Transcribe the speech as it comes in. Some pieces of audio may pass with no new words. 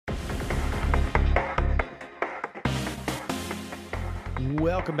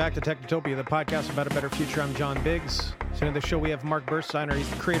Welcome back to Technotopia, the podcast about a better future. I'm John Biggs. Today on the show, we have Mark Burstiner. He's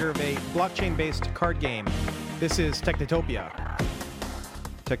the creator of a blockchain-based card game. This is Technotopia.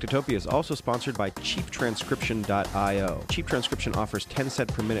 Technotopia is also sponsored by CheapTranscription.io. Cheap Transcription offers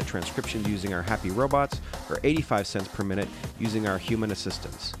 10-cent per minute transcription using our happy robots, or 85 cents per minute using our human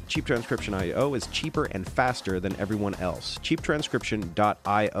assistants. CheapTranscription.io is cheaper and faster than everyone else.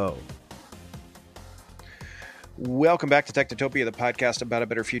 CheapTranscription.io. Welcome back to Technotopia, the podcast about a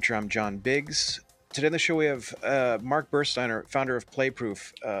better future. I'm John Biggs. Today on the show, we have Mark Burstiner, founder of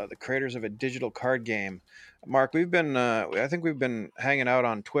Playproof, the creators of a digital card game. Mark, I think we've been hanging out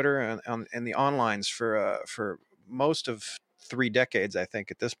on Twitter and in the onlines for most of 3 decades, I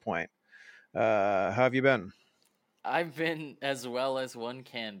think, at this point. How have you been? I've been as well as one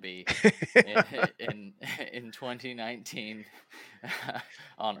can be in 2019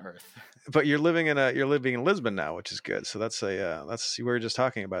 on Earth. But you're living in Lisbon now, which is good. So that's we were just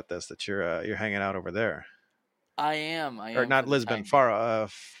talking about this, that you're hanging out over there. I am. Or not Lisbon, Faro,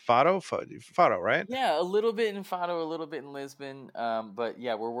 right? Yeah, a little bit in Faro, a little bit in Lisbon. But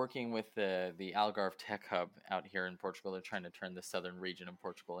yeah, we're working with the Algarve Tech Hub out here in Portugal. They're trying to turn the southern region of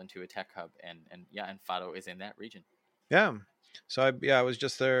Portugal into a tech hub, and Faro is in that region. Yeah. So I was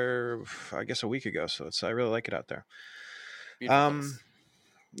just there, I guess, a week ago. So I really like it out there. Beautiful place.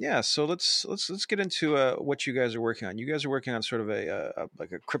 Yeah. So let's get into what you guys are working on. You guys are working on sort of a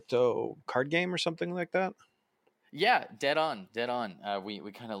crypto card game or something like that. Yeah, dead on.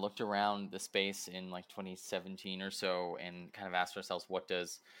 We kind of looked around the space in like 2017 or so and kind of asked ourselves, what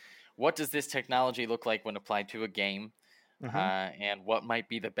does this technology look like when applied to a game? Mm-hmm. And what might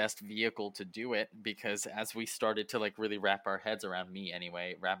be the best vehicle to do it? Because as we started to like really wrap my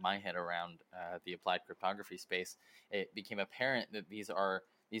head around the applied cryptography space, it became apparent that these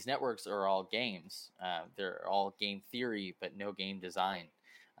networks are all games. They're all game theory, but no game design.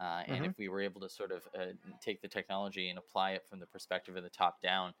 And if we were able to sort of take the technology and apply it from the perspective of the top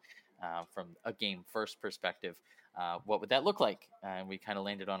down, from a game first perspective, what would that look like? And we kind of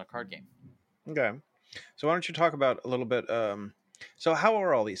landed on a card game. Okay. So why don't you talk about a little bit, so how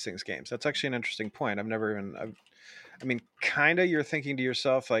are all these things games? That's actually an interesting point. Kind of you're thinking to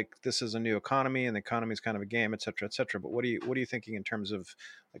yourself, like, this is a new economy and the economy is kind of a game, et cetera, et cetera. But what are you thinking in terms of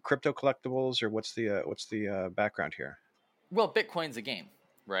like crypto collectibles, or what's the background here? Well, Bitcoin's a game,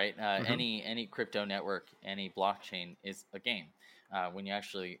 right? Any crypto network, any blockchain is a game. When you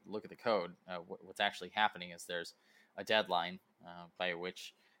actually look at the code, what's actually happening is there's a deadline by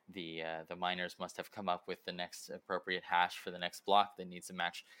which the miners must have come up with the next appropriate hash for the next block that needs to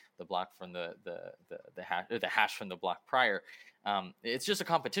match the block from the hash, or the hash from the block prior. It's just a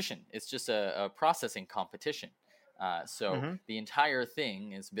competition. It's just a processing competition. The entire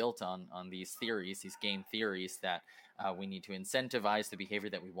thing is built on these theories, these game theories, that we need to incentivize the behavior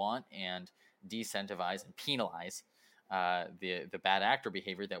that we want and decentivize and penalize the bad actor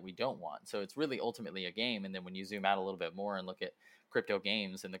behavior that we don't want. So it's really ultimately a game. And then when you zoom out a little bit more and look at crypto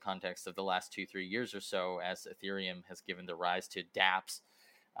games in the context of the last 2-3 years or so, as Ethereum has given the rise to dApps,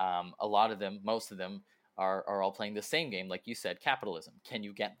 most of them are all playing the same game. Like you said, capitalism. Can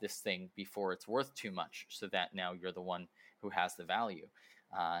you get this thing before it's worth too much, so that now you're the one who has the value?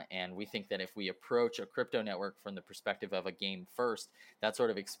 And we think that if we approach a crypto network from the perspective of a game first, that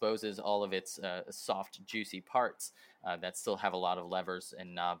sort of exposes all of its soft, juicy parts that still have a lot of levers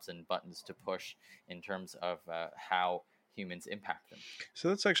and knobs and buttons to push in terms of how humans impact them. So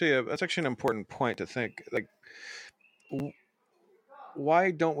that's actually an important point to think. Like,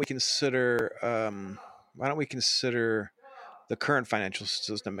 why don't we consider the current financial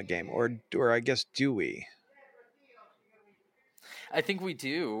system a game, or I guess, do we? I think we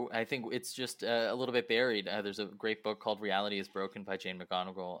do. I think it's just a little bit buried. There's a great book called Reality is Broken by Jane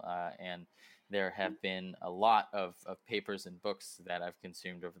McGonigal, and there have been a lot of papers and books that I've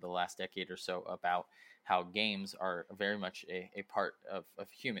consumed over the last decade or so about how games are very much a part of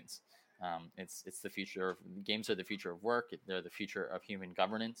humans. It's the future. Games are the future of work. They're the future of human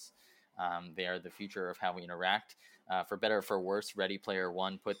governance. They are the future of how we interact. For better or for worse, Ready Player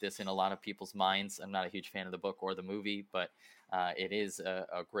One put this in a lot of people's minds. I'm not a huge fan of the book or the movie, but it is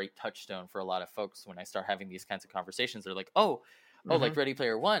a great touchstone for a lot of folks. When I start having these kinds of conversations, they're like, like Ready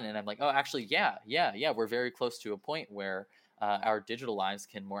Player One. And I'm like, oh, actually, yeah. We're very close to a point where our digital lives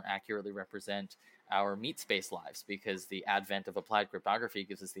can more accurately represent our meat space lives, because the advent of applied cryptography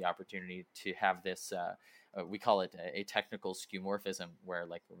gives us the opportunity to have this we call it a technical skeuomorphism, where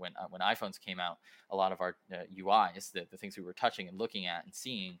like when iPhones came out, a lot of our UIs, the things we were touching and looking at and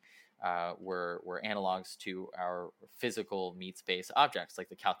seeing, were analogs to our physical meat space objects, like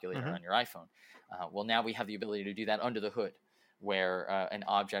the calculator on your iPhone. Well, now we have the ability to do that under the hood, where an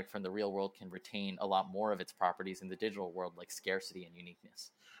object from the real world can retain a lot more of its properties in the digital world, like scarcity and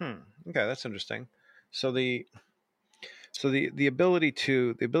uniqueness. Okay, that's interesting. So the ability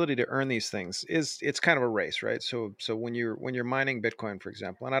to earn these things it's kind of a race, right? So when you're mining Bitcoin, for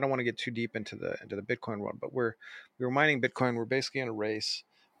example, and I don't want to get too deep into the Bitcoin world, but we're mining Bitcoin. We're basically in a race,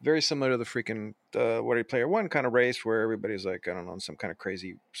 very similar to the freaking Ready Player One kind of race, where everybody's like, I don't know, some kind of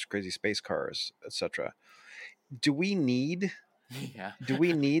crazy space cars, etc. Do we need Yeah. do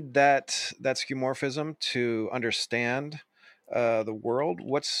we need that skeuomorphism to understand the world?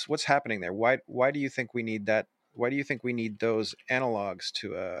 What's happening there? Why do you think we need that? Why do you think we need those analogs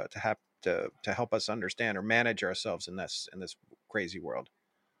to help us understand or manage ourselves in this crazy world?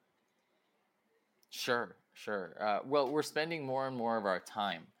 Sure. Well, we're spending more and more of our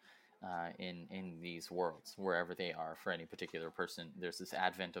time in these worlds, wherever they are. For any particular person, there's this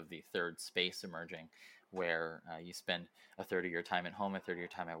advent of the third space emerging, where you spend a third of your time at home, a third of your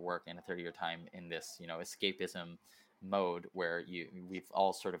time at work, and a third of your time in this, escapism mode where we've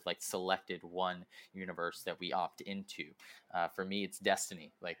all sort of like selected one universe that we opt into. For me, it's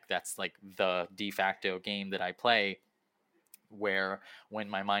Destiny. Like that's like the de facto game that I play, where when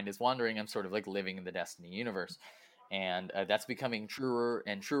my mind is wandering, I'm sort of like living in the Destiny universe. And that's becoming truer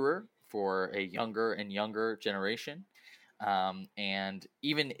and truer for a younger and younger generation. And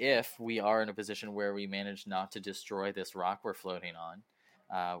even if we are in a position where we manage not to destroy this rock we're floating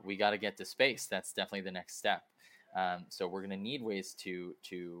on, we got to get to space. That's definitely the next step. So we're going to need ways to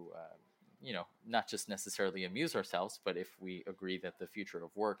not just necessarily amuse ourselves, but if we agree that the future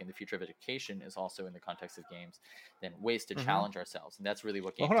of work and the future of education is also in the context of games, then ways to challenge ourselves. And that's really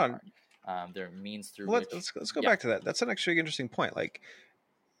what games are. They're means through which... Let's go back to that. That's an actually interesting point. Like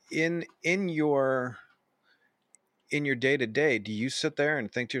in your day to day, do you sit there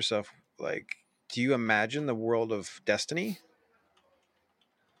and think to yourself, like, do you imagine the world of Destiny?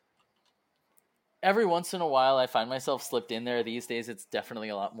 Every once in a while, I find myself slipped in there. These days, it's definitely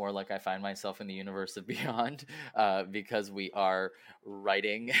a lot more like I find myself in the universe of Beyond, because we are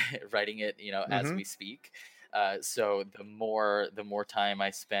writing it, as we speak. So the more time I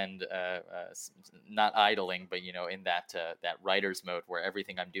spend, not idling, but in that writer's mode where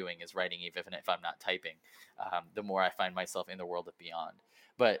everything I'm doing is writing, even if I'm not typing, the more I find myself in the world of Beyond.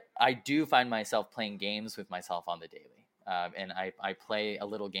 But I do find myself playing games with myself on the daily. And I play a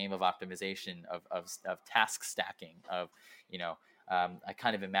little game of optimization of task stacking I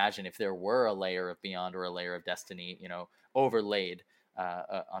kind of imagine if there were a layer of Beyond or a layer of Destiny, overlaid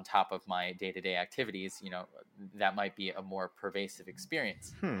on top of my day-to-day activities, that might be a more pervasive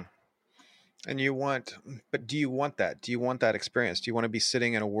experience. And do you want that? Do you want that experience? Do you want to be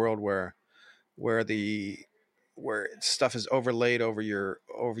sitting in a world where stuff is overlaid over your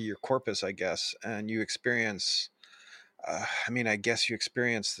corpus, I guess, and you experience I guess you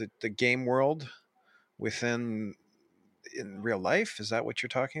experience the game world in real life. Is that what you're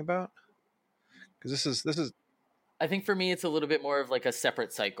talking about? Because this is. I think for me, it's a little bit more of like a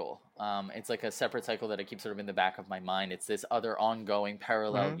separate cycle. It's like a separate cycle that I keep sort of in the back of my mind. It's this other ongoing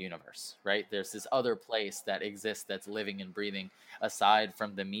parallel universe, right? There's this other place that exists that's living and breathing aside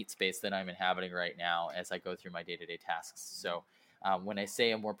from the meat space that I'm inhabiting right now as I go through my day-to-day tasks. So when I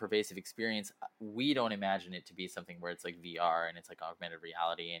say a more pervasive experience, we don't imagine it to be something where it's like VR and it's like augmented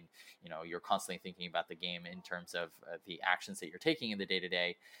reality and, you're constantly thinking about the game in terms of the actions that you're taking in the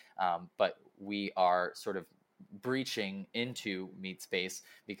day-to-day. But we are sort of breaching into meat space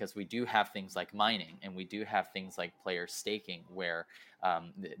because we do have things like mining and we do have things like player staking where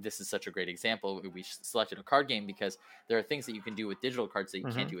this is such a great example. We selected a card game because there are things that you can do with digital cards that you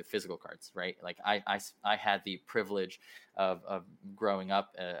can't do with physical cards, right? Like I had the privilege of growing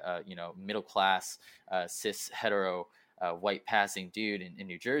up middle class cis hetero white passing dude in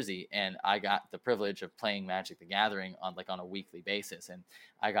New Jersey, and I got the privilege of playing Magic the Gathering on a weekly basis, and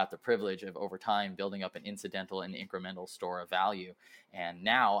I got the privilege of over time building up an incidental and incremental store of value. And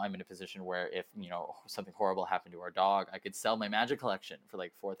now I'm in a position where if something horrible happened to our dog, I could sell my Magic collection for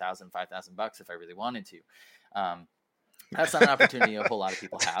like $4,000, $5,000 if I really wanted to. That's not an opportunity a whole lot of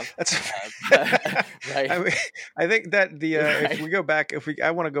people have. Right. I think that right. if we go back,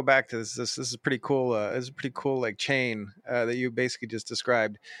 I want to go back to this. This is pretty cool. This is a pretty cool like chain that you basically just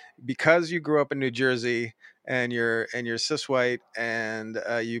described, because you grew up in New Jersey and you're cis white and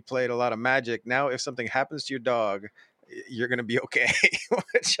you played a lot of Magic. Now, if something happens to your dog, you're going to be okay,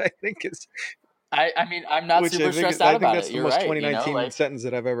 which I think is. I mean, I'm not super stressed out about it. That's the most 2019 sentence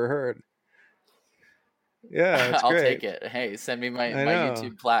that I've ever heard. Yeah, that's I'll great. take it. Hey, send me my I know.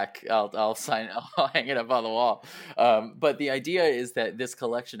 YouTube plaque. I'll sign. I'll hang it up on the wall. But the idea is that this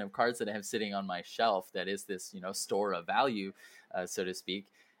collection of cards that I have sitting on my shelf, that is this store of value, so to speak,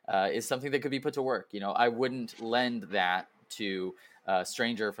 is something that could be put to work. I wouldn't lend that to a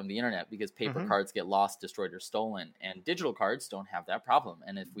stranger from the internet because paper Mm-hmm. cards get lost, destroyed, or stolen, and digital cards don't have that problem.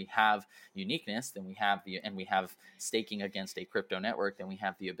 And if we have uniqueness, then we have staking against a crypto network, then we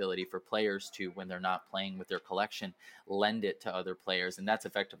have the ability for players to, when they're not playing with their collection, lend it to other players, and that's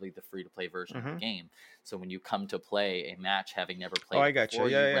effectively the free to play version of the Mm-hmm. game. So when you come to play a match, having never Oh, played I it gotcha. before,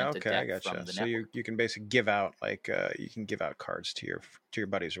 you Yeah. rent a Okay, I deck gotcha. from the So you network. you can basically give out you can give out cards to your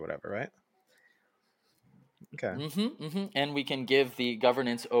buddies or whatever, right? Okay. And we can give the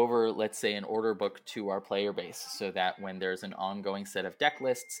governance over, let's say, an order book to our player base, so that when there's an ongoing set of deck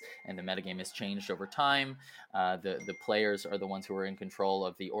lists and the metagame is changed over time, the players are the ones who are in control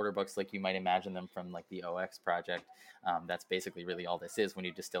of the order books, like you might imagine them from like the OX project. That's basically really all this is when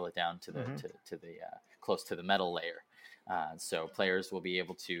you distill it down to the Mm-hmm. to the close to the metal layer. So players will be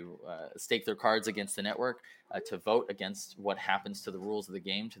able to stake their cards against the network, to vote against what happens to the rules of the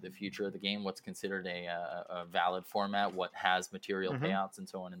game, to the future of the game, what's considered a valid format, what has material Mm-hmm. payouts, and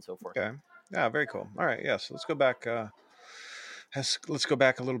so on and so forth. Okay. Yeah, very cool. All right. Yeah. So let's go back. Let's go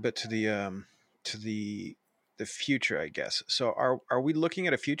back a little bit to the future, I guess. So are we looking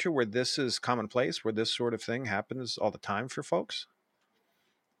at a future where this is commonplace, where this sort of thing happens all the time for folks?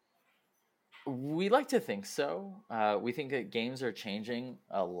 We like to think so. We think that games are changing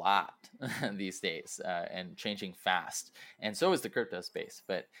a lot these days, and changing fast. And so is the crypto space.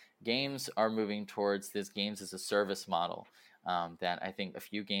 But games are moving towards this games as a service model, that I think a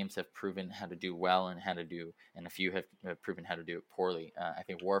few games have proven how to do well and a few have proven how to do it poorly. I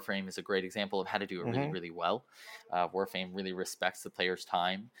think Warframe is a great example of how to do it really, Mm-hmm. really well. Warframe really respects the player's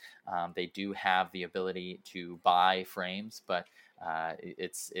time. They do have the ability to buy frames, but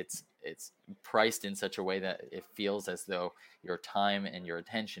it's priced in such a way that it feels as though your time and your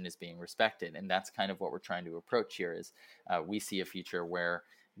attention is being respected, and that's kind of what we're trying to approach here. Is we see a future where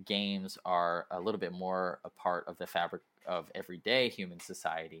games are a little bit more a part of the fabric of everyday human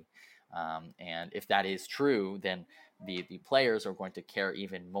society, and if that is true, then the players are going to care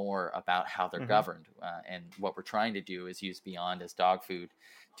even more about how they're Mm-hmm. governed, and what we're trying to do is use Beyond as dog food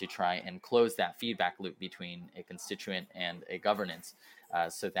to try and close that feedback loop between a constituent and a governance,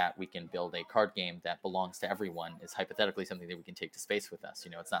 so that we can build a card game that belongs to everyone, is hypothetically something that we can take to space with us.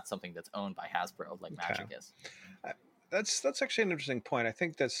 It's not something that's owned by Hasbro like Okay. Magic is. I- that's actually an interesting point. I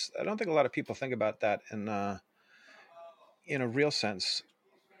don't think a lot of people think about that in a real sense.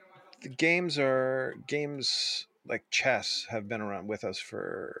 The games like chess have been around with us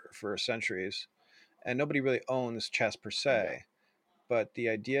for centuries, and nobody really owns chess per Bingo. se. But the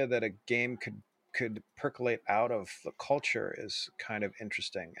idea that a game could percolate out of the culture is kind of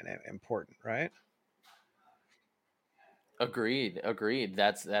interesting and important, right? Agreed.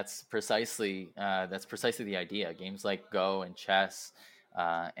 That's precisely the idea. Games like Go and chess,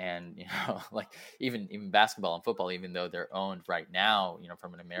 and like even basketball and football, even though they're owned right now,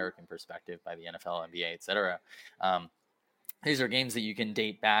 from an American perspective by the NFL, NBA, etc. Um, these are games that you can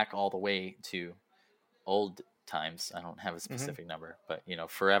date back all the way to old times. I don't have a Mm-hmm. specific number, but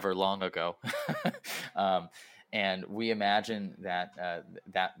forever long ago. um, and we imagine that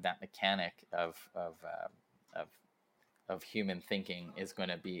that mechanic of of human thinking is going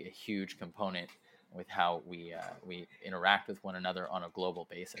to be a huge component with how we interact with one another on a global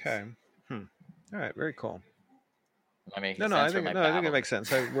basis. Okay. Hmm. All right. Very cool. Am I making No, no, sense, or am I I think it babbling? makes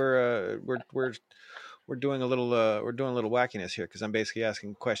sense. We're doing we're doing a little wackiness here because I'm basically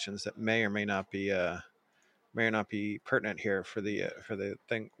asking questions that may or not be pertinent here for the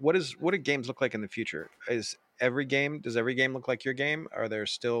thing. What do games look like in the future? Does every game look like your game?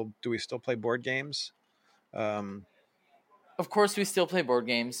 Do we still play board games? Um, Of course, we still play board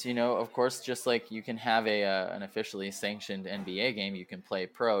games. Of course, just like you can have an officially sanctioned NBA game, you can play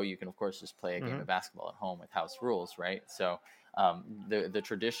pro. You can, of course, just play a game mhm. of basketball at home with house rules, right? So the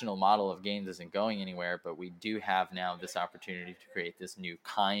traditional model of games isn't going anywhere, but we do have now this opportunity to create this new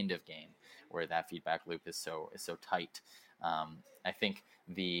kind of game where that feedback loop is so tight. I think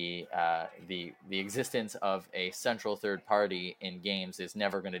the existence of a central third party in games is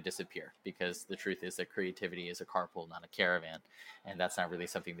never going to disappear, because the truth is that creativity is a carpool, not a caravan, and that's not really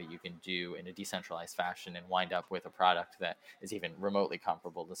something that you can do in a decentralized fashion and wind up with a product that is even remotely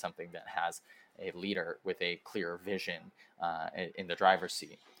comparable to something that has a leader with a clear vision in the driver's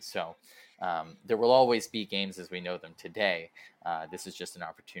seat. So there will always be games as we know them today. This is just an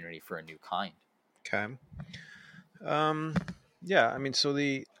opportunity for a new kind. Okay. Um, yeah, I mean, so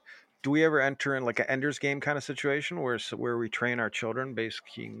do we ever enter in like an Ender's Game kind of situation where we train our children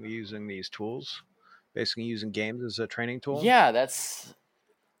basically using these tools, basically using games as a training tool? Yeah, that's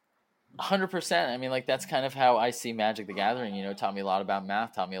 100%. I mean, like that's kind of how I see Magic the Gathering. You know, it taught me a lot about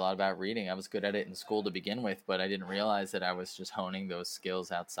math, taught me a lot about reading. I was good at it in school to begin with, but I didn't realize that I was just honing those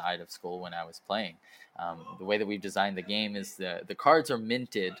skills outside of school when I was playing. The way that we've designed the game is the cards are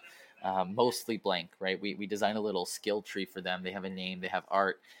minted mostly blank, right? We design a little skill tree for them. They have a name, they have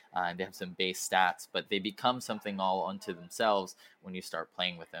art, and they have some base stats, but they become something all unto themselves when you start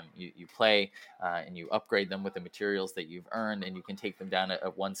playing with them. You play and you upgrade them with the materials that you've earned, and you can take them down a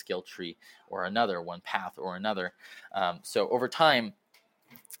one skill tree or another, one path or another. So over time,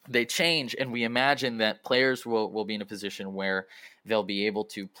 they change, and we imagine that players will be in a position where they'll be able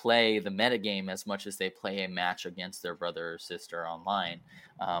to play the metagame as much as they play a match against their brother or sister online.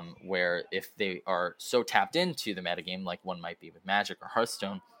 Where if they are so tapped into the metagame, like one might be with Magic or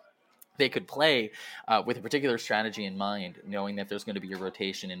Hearthstone, they could play with a particular strategy in mind, knowing that there's going to be a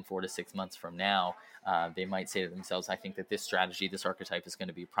rotation in 4 to 6 months from now. They might say to themselves, I think that this strategy, this archetype is going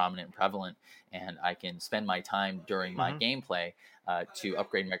to be prominent and prevalent, and I can spend my time during my gameplay to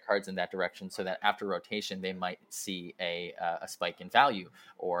upgrade my cards in that direction, so that after rotation they might see a spike in value,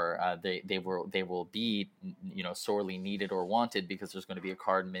 or they will be sorely needed or wanted because there's going to be a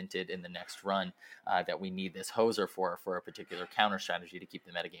card minted in the next run that we need this hoser for a particular counter strategy to keep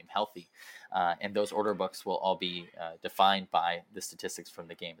the metagame healthy. And those order books will all be defined by the statistics from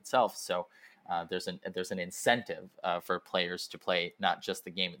the game itself. So there's an incentive for players to play not just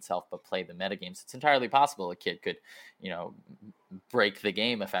the game itself, but play the metagames. It's entirely possible a kid could, break the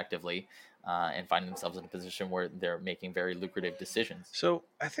game effectively and find themselves in a position where they're making very lucrative decisions. So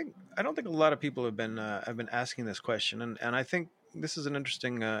I don't think a lot of people have been asking this question, and I think this is an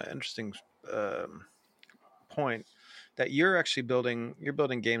interesting um, point that you're actually building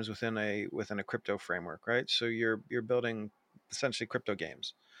games within a crypto framework, right? So you're building essentially crypto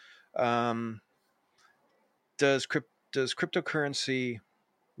games. Um, does cryptocurrency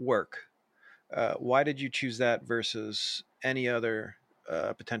work? Why did you choose that versus any other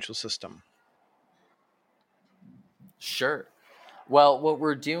potential system? Sure. Well, what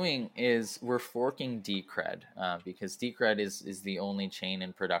we're doing is we're forking Decred because Decred is the only chain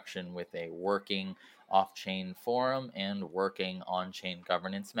in production with a working off-chain forum and working on-chain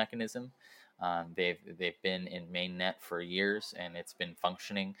governance mechanism. They've been in mainnet for years, and it's been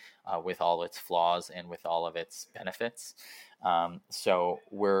functioning with all its flaws and with all of its benefits. So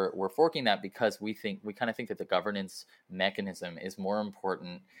we're forking that because we kind of think that the governance mechanism is more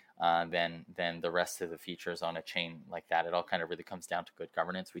important than the rest of the features on a chain like that. It all kind of really comes down to good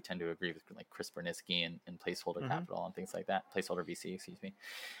governance. We tend to agree with like Chris Bernisky and placeholder capital and things like that. Placeholder VC, excuse me.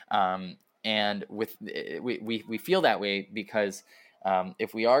 And with we feel that way because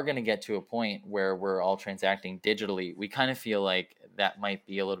if we are going to get to a point where we're all transacting digitally, we kind of feel like that might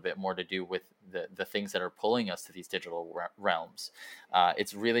be a little bit more to do with the things that are pulling us to these digital realms.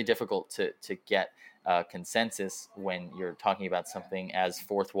 It's really difficult to get consensus when you're talking about something as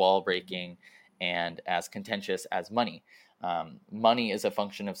fourth wall breaking and as contentious as money. Money is a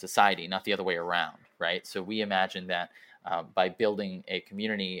function of society, not the other way around, right? So we imagine that by building a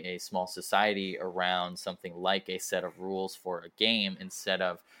community, a small society around something like a set of rules for a game, instead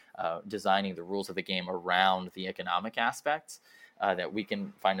of designing the rules of the game around the economic aspects, that we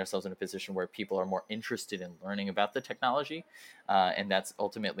can find ourselves in a position where people are more interested in learning about the technology. And that's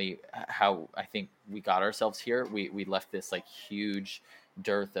ultimately how I think we got ourselves here. We left this like huge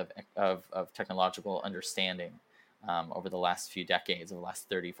dearth of technological understanding over the last few decades, over the last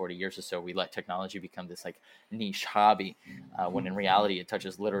 30, 40 years or so. We let technology become this like niche hobby when in reality it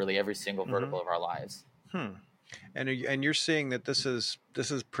touches literally every single vertical of our lives. And you're seeing that this is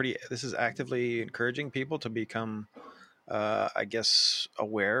actively encouraging people to become I guess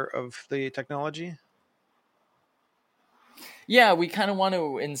aware of the technology. Yeah, we kind of want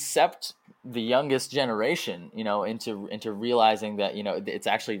to incept the youngest generation, into realizing that, it's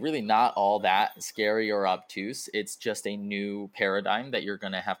actually really not all that scary or obtuse. It's just a new paradigm that you're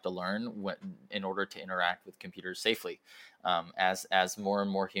going to have to learn in order to interact with computers safely. As more and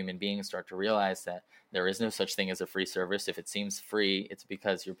more human beings start to realize that there is no such thing as a free service. If it seems free, it's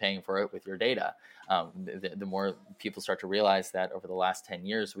because you're paying for it with your data. The more people start to realize that over the last 10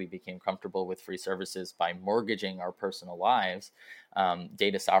 years, we became comfortable with free services by mortgaging our personal lives.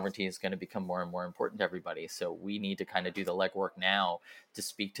 Data sovereignty is going to become more and more important to everybody. So we need to kind of do the legwork now to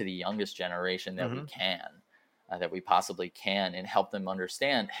speak to the youngest generation that we can. that we possibly can, and help them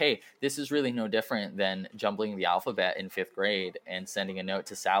understand, hey, this is really no different than jumbling the alphabet in 5th grade and sending a note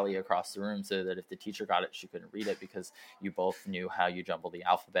to Sally across the room so that if the teacher got it, she couldn't read it because you both knew how you jumble the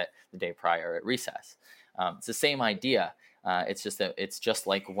alphabet the day prior at recess. It's the same idea. It's just that it's just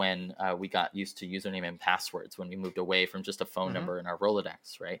like when we got used to username and passwords when we moved away from just a phone number in our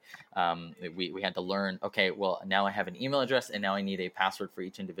Rolodex, right? We had to learn, okay, well, now I have an email address and now I need a password for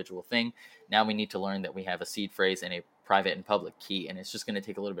each individual thing. Now we need to learn that we have a seed phrase and a private and public key. And it's just going to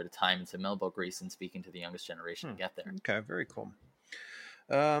take a little bit of time and some elbow grease and speaking to the youngest generation to get there. Okay, very cool.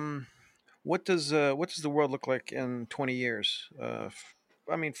 What does the world look like in 20 years?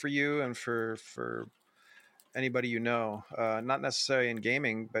 I mean, for you and for anybody you know, not necessarily in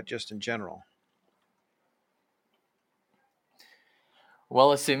gaming, but just in general.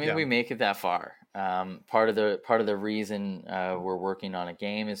 Well, assuming we make it that far, part of the reason we're working on a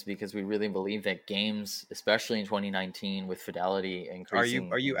game is because we really believe that games, especially in 2019, with fidelity increasing.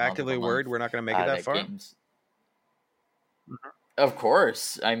 Are you actively worried we're not going to make it that far? Games, of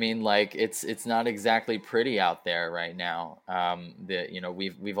course. I mean, like it's not exactly pretty out there right now.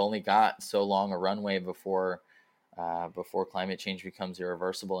 We've only got so long a runway before climate change becomes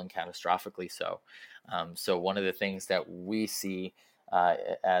irreversible and catastrophically so. So one of the things that we see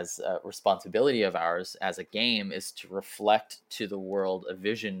as a responsibility of ours as a game is to reflect to the world a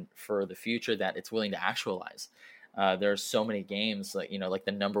vision for the future that it's willing to actualize. There are so many games, like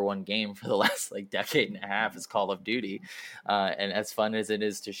the number one game for the last decade and a half is Call of Duty, and as fun as it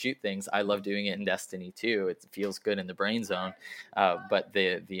is to shoot things, I love doing it in Destiny too. It feels good in the brain zone, but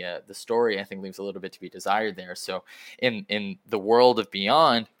the story, I think, leaves a little bit to be desired there. So in the world of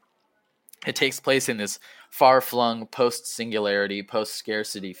Beyond, it takes place in this far-flung, post-singularity,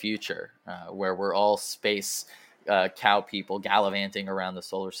 post-scarcity future where we're all space cow people gallivanting around the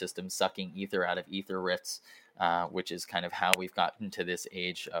solar system, sucking ether out of ether rifts, which is kind of how we've gotten to this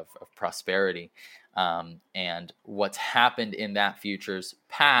age of prosperity. And what's happened in that future's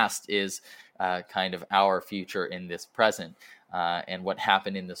past is kind of our future in this present. And what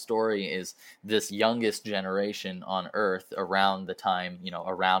happened in the story is this youngest generation on Earth around the time,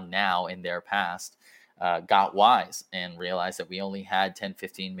 around now in their past, got wise and realized that we only had 10,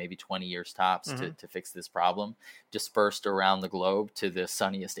 15, maybe 20 years tops to fix this problem, dispersed around the globe to the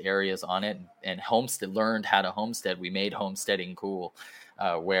sunniest areas on it, and learned how to homestead. We made homesteading cool,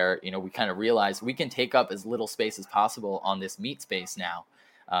 where, we kind of realized we can take up as little space as possible on this meat space now.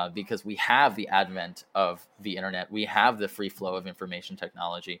 Because we have the advent of the internet, we have the free flow of information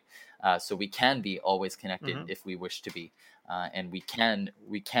technology, so we can be always connected if we wish to be, and we can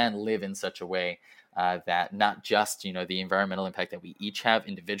live in such a way that not just the environmental impact that we each have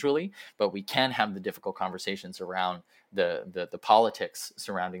individually, but we can have the difficult conversations around the politics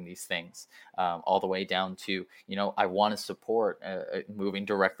surrounding these things, all the way down to I want to support moving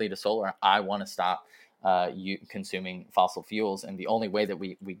directly to solar. I want to stop you consuming fossil fuels, and the only way that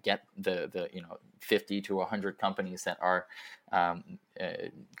we get the 50 to 100 companies that are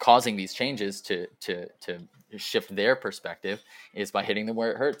causing these changes to shift their perspective is by hitting them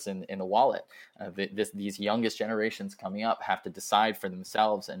where it hurts in the wallet. These youngest generations coming up have to decide for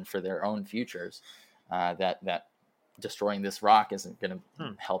themselves and for their own futures that destroying this rock isn't going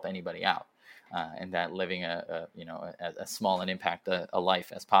to help anybody out. And that living a small an impact a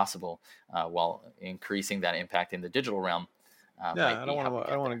life as possible, while increasing that impact in the digital realm. I don't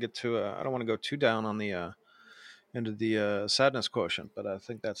want to go too down on the into the sadness quotient, but I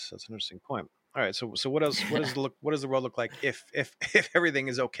think that's an interesting point. All right, so what else? What does the world look like if everything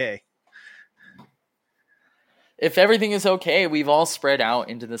is okay? If everything is okay, we've all spread out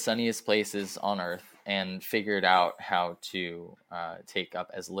into the sunniest places on Earth and figured out how to take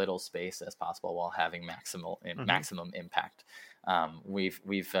up as little space as possible while having maximum impact. We've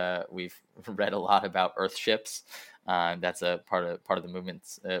read a lot about Earthships. That's a part of the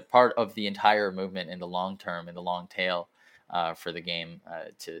movement, part of the entire movement in the long term, in the long tail. For the game,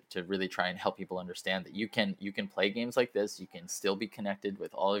 to really try and help people understand that you can play games like this. You can still be connected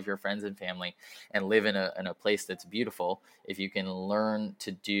with all of your friends and family and live in a place that's beautiful if you can learn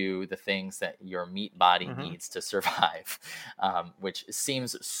to do the things that your meat body needs to survive, which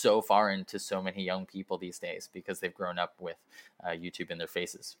seems so foreign to so many young people these days because they've grown up with YouTube in their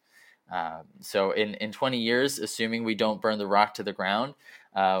faces. So in 20 years, assuming we don't burn the rock to the ground,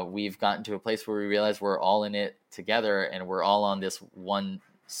 we've gotten to a place where we realize we're all in it together and we're all on this one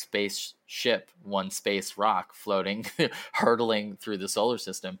space ship, one space rock floating, hurtling through the solar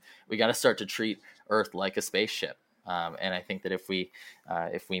system. We got to start to treat Earth like a spaceship. And I think that if we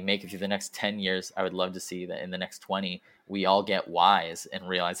make it through the next 10 years, I would love to see that in the next 20, we all get wise and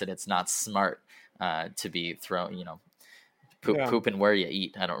realize that it's not smart to be thrown, Yeah, pooping where you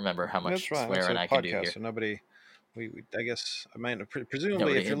eat. I don't remember how that's much fine. It's swearing a I can do podcast, here. so nobody. I guess I mean presumably if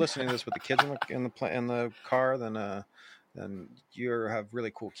Nobody you're in. listening to this with the kids in the car, then you have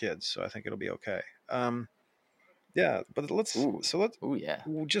really cool kids, so I think it'll be okay. Yeah, but Ooh, let's ooh, yeah.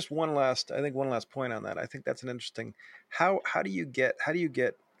 just one last point on that. I think that's an interesting. How do you get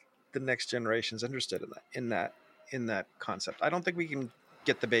the next generations interested in that concept? I don't think we can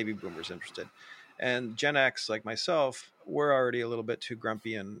get the baby boomers interested, and Gen X like myself, we're already a little bit too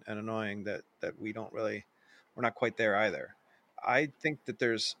grumpy and annoying that we're not quite there either. I think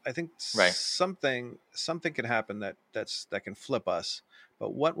Right. something can happen that can flip us,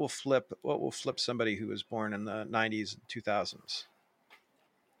 but what will flip somebody who was born in the 90s and 2000s?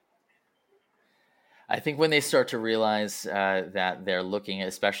 I think when they start to realize that they're looking at,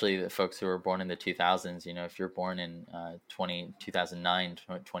 especially the folks who were born in the 2000s, if you're born in 2009,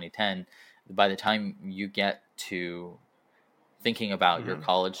 2010, by the time you get to thinking about your Hmm.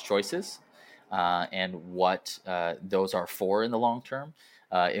 college choices and what those are for in the long term,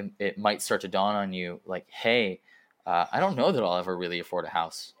 it might start to dawn on you like, hey, I don't know that I'll ever really afford a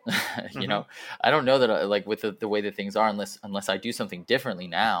house. Hmm. I don't know that like with the way that things are, unless I do something differently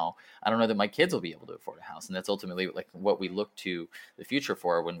now, I don't know that my kids will be able to afford a house. And that's ultimately like what we look to the future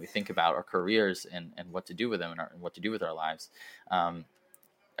for when we think about our careers and what to do with them and what to do with our lives.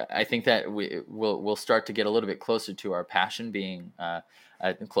 I think that we'll start to get a little bit closer to our passion being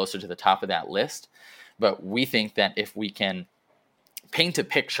closer to the top of that list. But we think that if we can paint a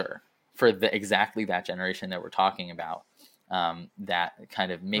picture for exactly that generation that we're talking about, that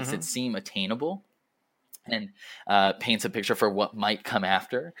kind of makes it Hmm. seem attainable and paints a picture for what might come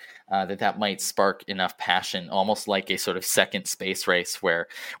after, that might spark enough passion, almost like a sort of second space race where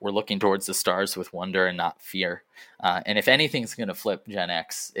we're looking towards the stars with wonder and not fear. And if anything's going to flip Gen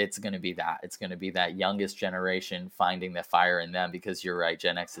X, it's going to be that. It's going to be that youngest generation finding the fire in them, because you're right,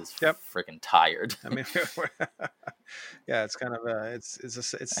 Gen X is Yep. freaking tired. I mean, yeah, it's kind of it's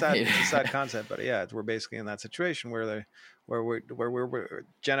sad. It's a sad concept, but yeah, we're basically in that situation where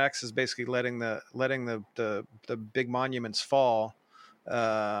Gen X is basically letting the big monuments fall,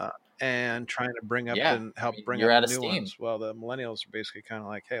 uh, and trying to Yeah, I help mean, bring you're up the out of new steam. ones. Well, the millennials are basically kind of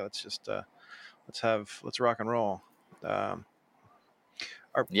like, hey, let's just let's rock and roll. Um,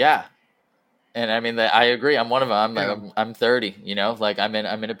 our, Yeah, and I mean, I agree. I'm one of them. yeah. I'm 30. Like I'm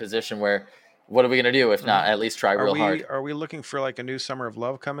in a position where, what are we gonna do if Hmm. not at least try real hard? Are we looking for like a new summer of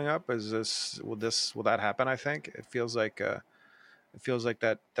love coming up? Will that happen? I think it feels like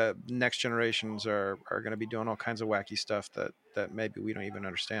that next generations are going to be doing all kinds of wacky stuff that maybe we don't even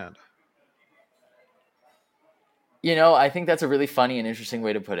understand. I think that's a really funny and interesting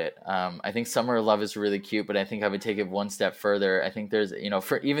way to put it. I think summer love is really cute, but I think I would take it one step further. I think there's,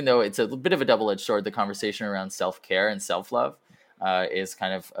 for even though it's a bit of a double-edged sword, the conversation around self-care and self-love is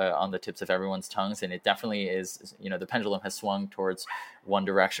kind of on the tips of everyone's tongues, and it definitely is. The pendulum has swung towards one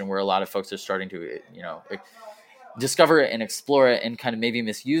direction where a lot of folks are starting to, discover it and explore it and kind of maybe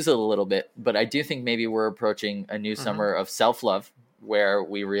misuse it a little bit. But I do think maybe we're approaching a new Hmm. summer of self love, where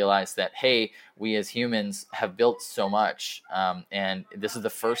we realize that, hey, we as humans have built so much. And this is the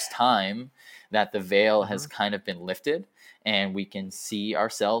first time that the veil Hmm. has kind of been lifted and we can see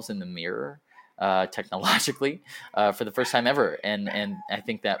ourselves in the mirror. Technologically, for the first time ever, and I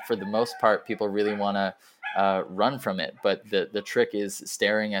think that for the most part, people really want to run from it. But the trick is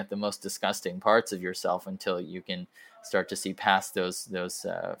staring at the most disgusting parts of yourself until you can start to see past those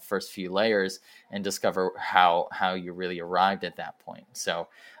first few layers and discover how you really arrived at that point. So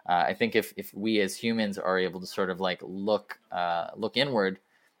I think if we as humans are able to sort of like look inward,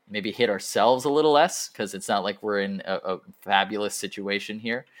 maybe hit ourselves a little less, because it's not like we're in a fabulous situation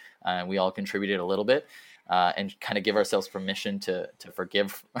here. We all contributed a little bit, and kind of give ourselves permission to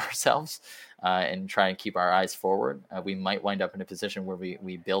forgive ourselves, and try and keep our eyes forward. We might wind up in a position where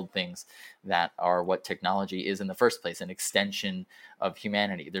we build things that are what technology is in the first place, an extension of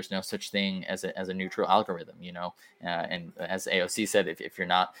humanity. There's no such thing as a neutral algorithm, and as AOC said, if you're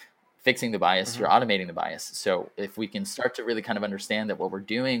not fixing the bias, Hmm. you're automating the bias. So if we can start to really kind of understand that what we're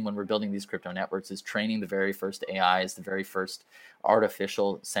doing when we're building these crypto networks is training the very first AIs, the very first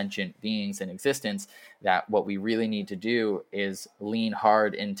artificial sentient beings in existence, that what we really need to do is lean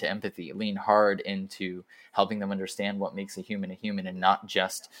hard into empathy, lean hard into helping them understand what makes a human, and not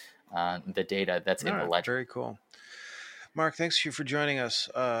just the data that's All in the right, ledger. very cool. Mark, thanks you for joining us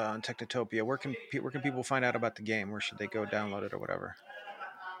on Technotopia. Where can people find out about the game? Where should they go download it or whatever?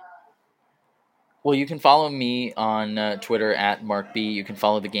 Well, you can follow me on Twitter at Mark B. You can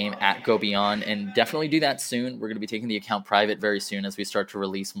follow the game at Go Beyond, and definitely do that soon. We're going to be taking the account private very soon as we start to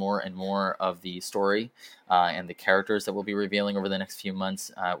release more and more of the story and the characters that we'll be revealing over the next few months.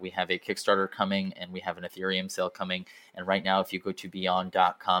 We have a Kickstarter coming, and we have an Ethereum sale coming. And right now, if you go to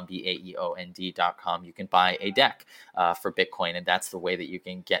beyond.com, BAEOND.com, you can buy a deck for Bitcoin, and that's the way that you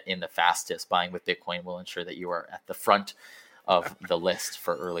can get in the fastest. Buying with Bitcoin will ensure that you are at the front of the list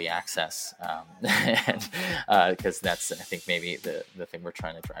for early access, because that's, I think, maybe the thing we're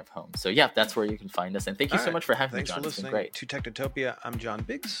trying to drive home. So yeah, that's where you can find us. And thank you so much for having me, John. Thanks for listening great. to Technotopia. I'm John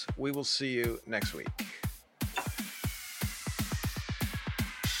Biggs. We will see you next week.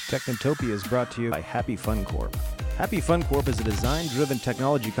 Technotopia is brought to you by Happy Fun Corp. Happy Fun Corp is a design-driven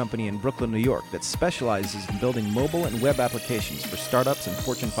technology company in Brooklyn, New York that specializes in building mobile and web applications for startups and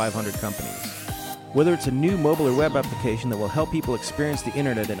Fortune 500 companies. Whether it's a new mobile or web application that will help people experience the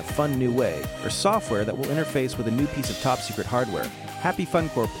internet in a fun new way, or software that will interface with a new piece of top-secret hardware, Happy Fun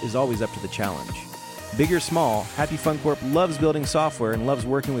Corp is always up to the challenge. Big or small, Happy Fun Corp loves building software and loves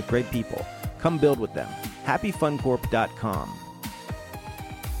working with great people. Come build with them. HappyFunCorp.com.